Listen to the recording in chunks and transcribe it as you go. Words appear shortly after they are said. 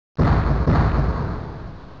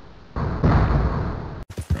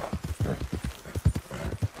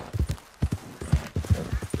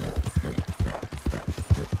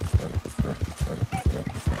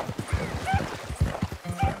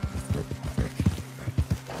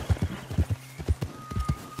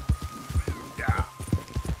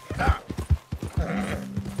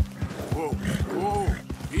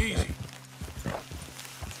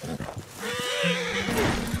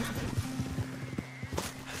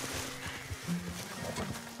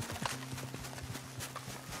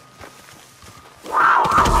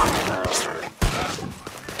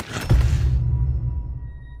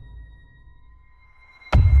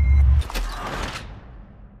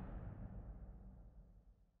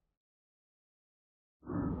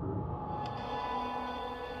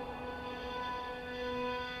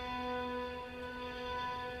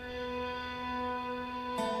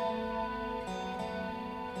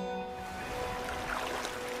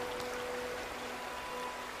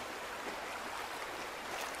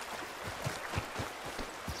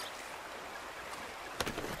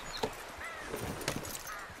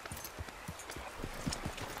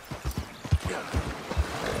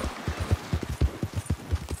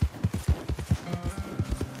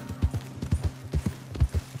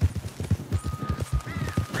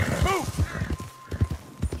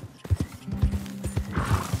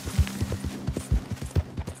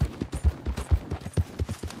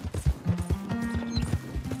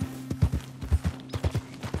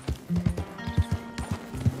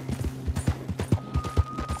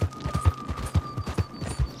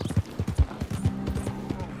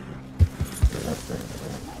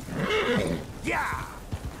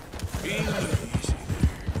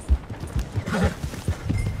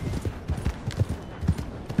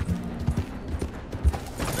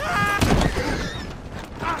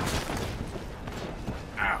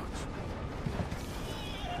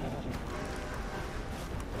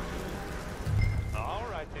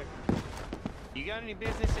You got any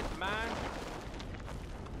business at the mine?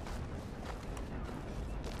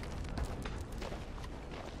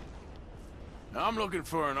 I'm looking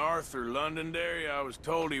for an Arthur Londonderry. I was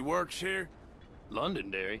told he works here.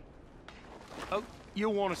 Londonderry? Oh,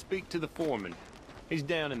 you'll want to speak to the foreman. He's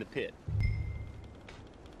down in the pit.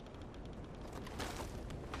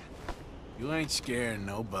 You ain't scaring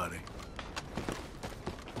nobody.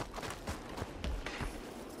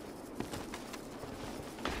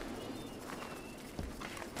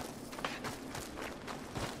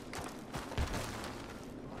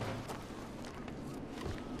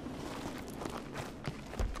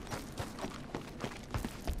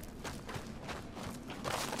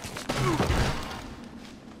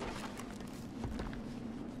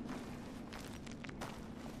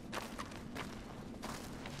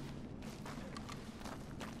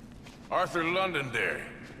 Arthur Londonderry.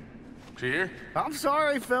 Is he here? I'm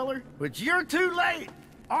sorry, feller, but you're too late.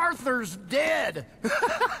 Arthur's dead.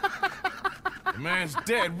 The man's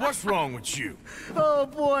dead. What's wrong with you? Oh,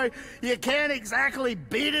 boy, you can't exactly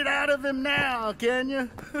beat it out of him now, can you?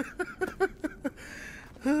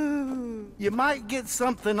 You might get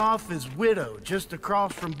something off his widow just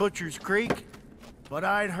across from Butcher's Creek, but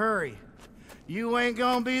I'd hurry. You ain't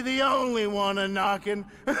gonna be the only one a-knocking.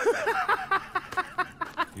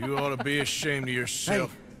 You ought to be ashamed of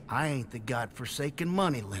yourself. Hey, I ain't the godforsaken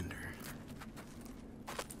money lender.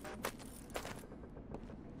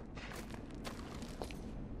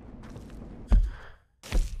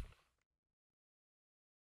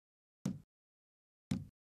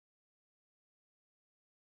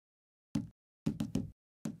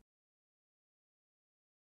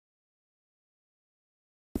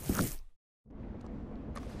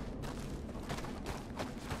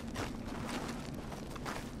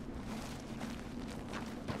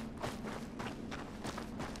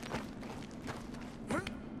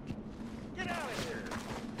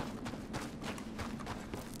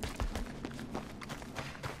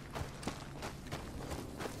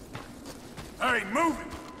 Hey, move it!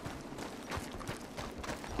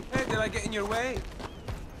 Hey, did I get in your way?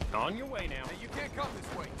 On your way now. Hey, you can't come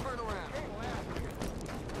this way. Turn around.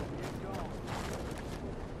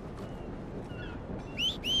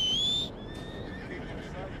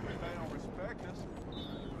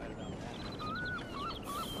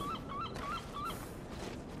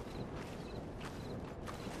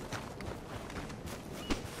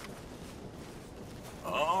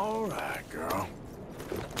 All right, girl.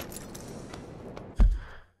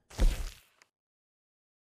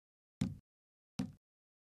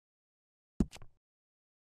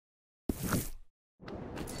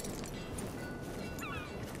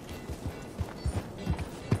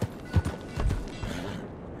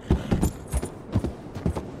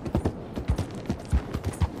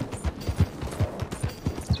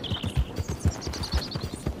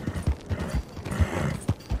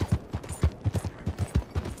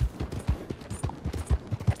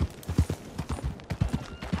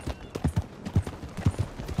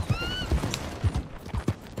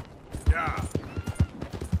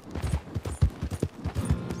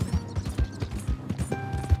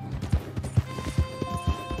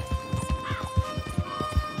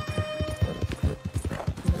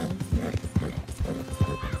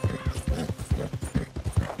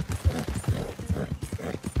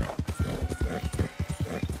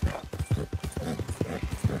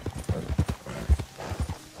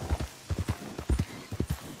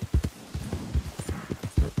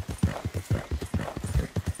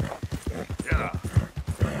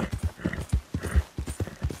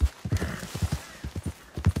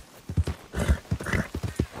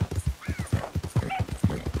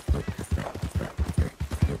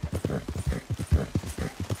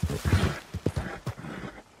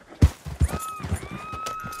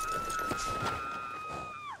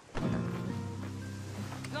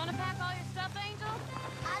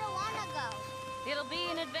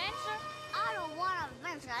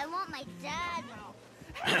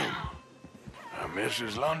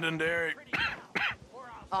 Mrs. Londonderry.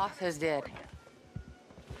 Arthur's dead.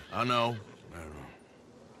 I know.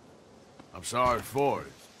 I'm sorry for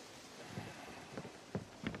it.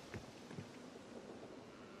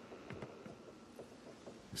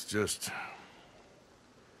 It's just...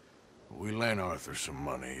 we lent Arthur some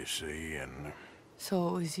money, you see, and... So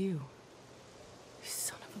it was you. You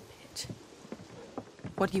son of a bitch.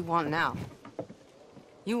 What do you want now?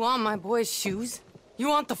 You want my boy's shoes? You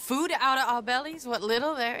want the food out of our bellies, what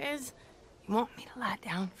little there is? You want me to lie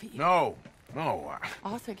down for you? No, no.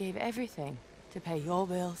 Arthur gave everything to pay your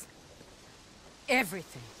bills.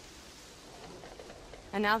 Everything.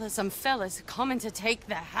 And now there's some fellas coming to take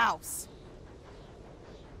the house.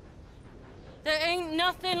 There ain't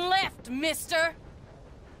nothing left, mister!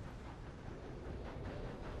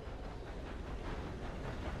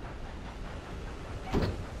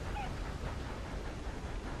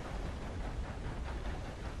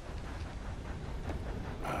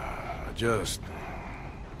 I just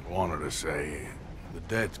wanted to say the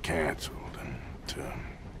debt's canceled and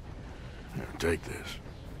here, take this.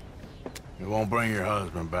 It won't bring your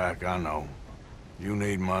husband back, I know. You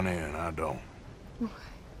need money and I don't.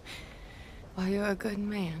 Well, you're a good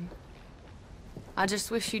man. I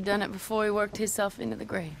just wish you'd done it before he worked himself into the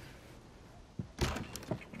grave.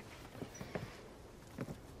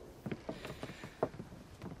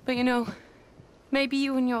 But you know, maybe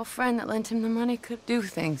you and your friend that lent him the money could do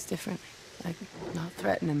things differently. Like not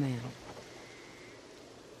threaten a man.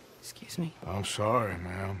 Excuse me. I'm sorry,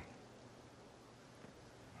 ma'am.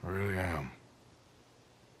 I really am.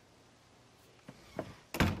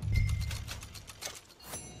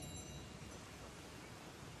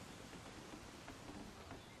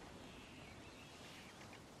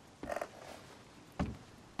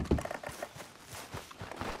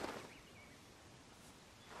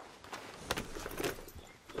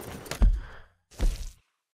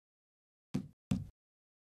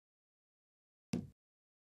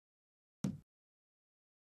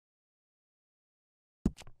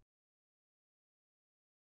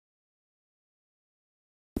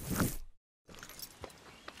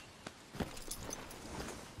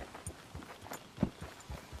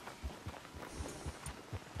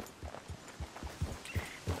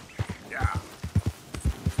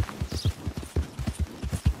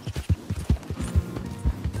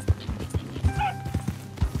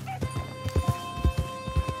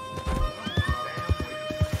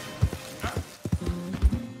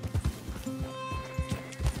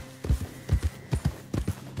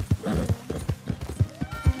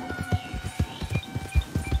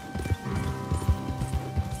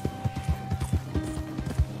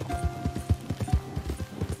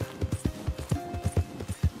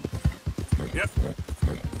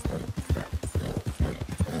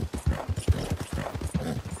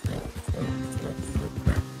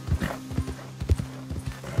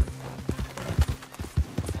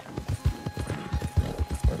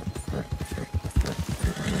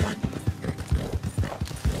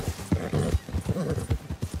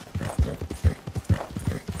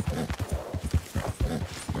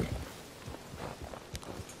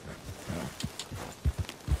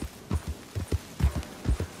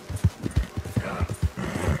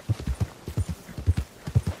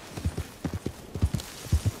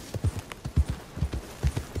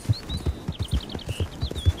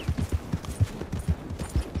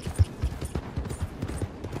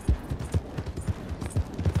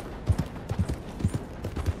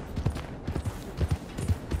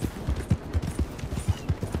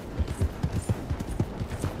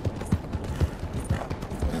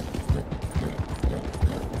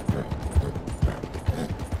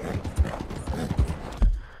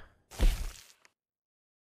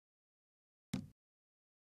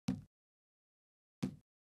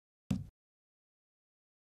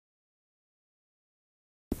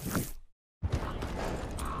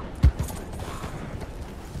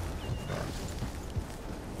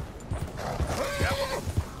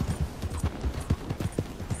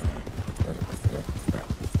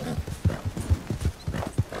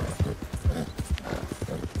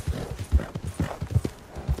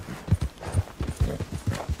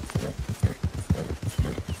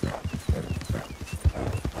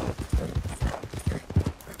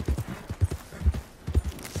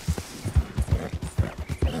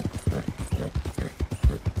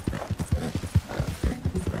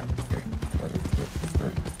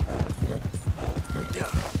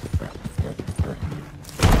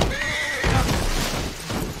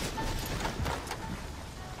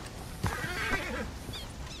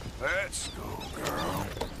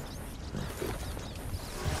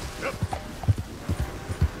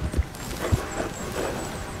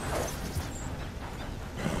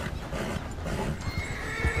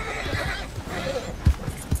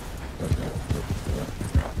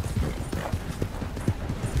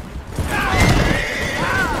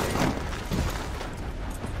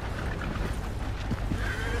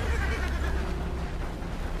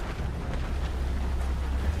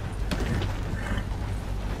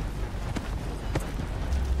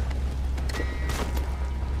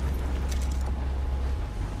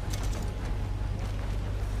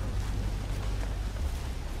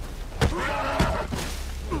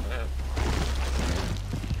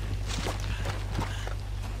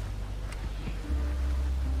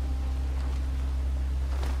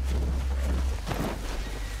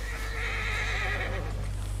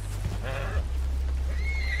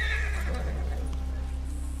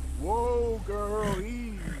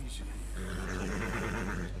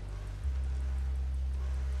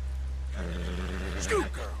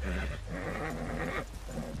 Scoot, girl.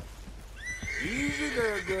 Easy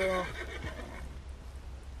there, girl.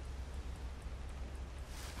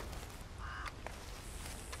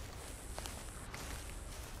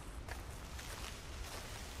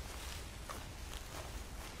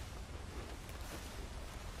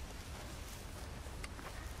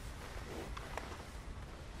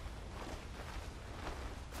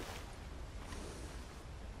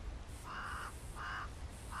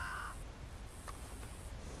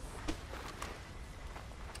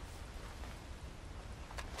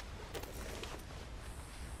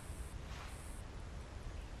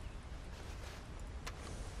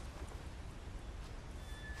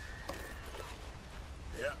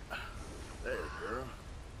 Yeah, there, girl.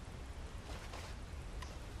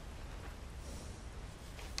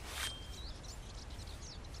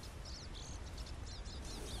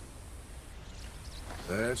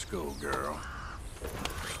 Let's go, girl.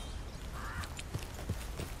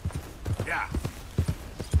 Yeah.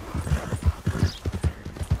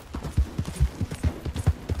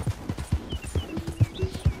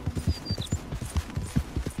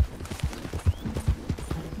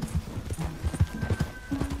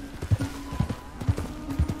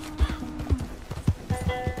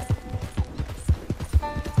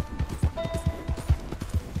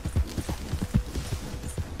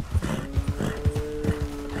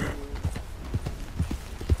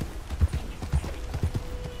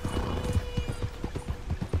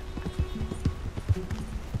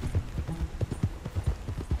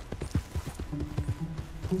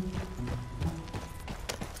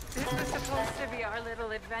 This was supposed to be our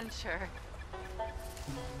little adventure.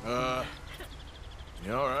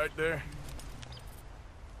 You all right there?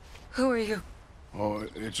 Who are you? Oh,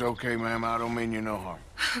 it's okay, ma'am. I don't mean you no harm.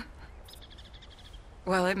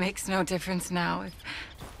 Well, it makes no difference now.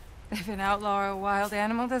 If an outlaw or a wild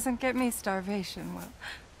animal doesn't get me, starvation will.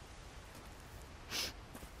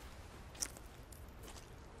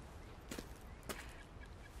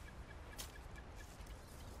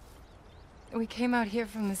 We came out here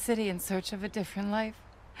from the city in search of a different life.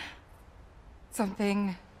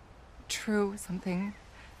 Something true, something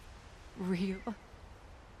real.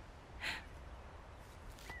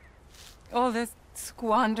 All this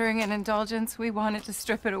squandering and indulgence, we wanted to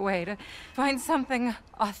strip it away, to find something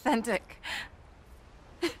authentic.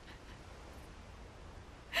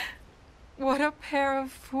 What a pair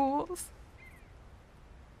of fools.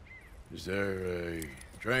 Is there a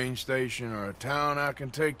train station or a town I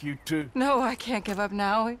can take you to? No, I can't give up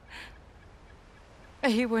now.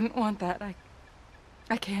 He wouldn't want that.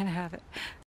 I can't have it.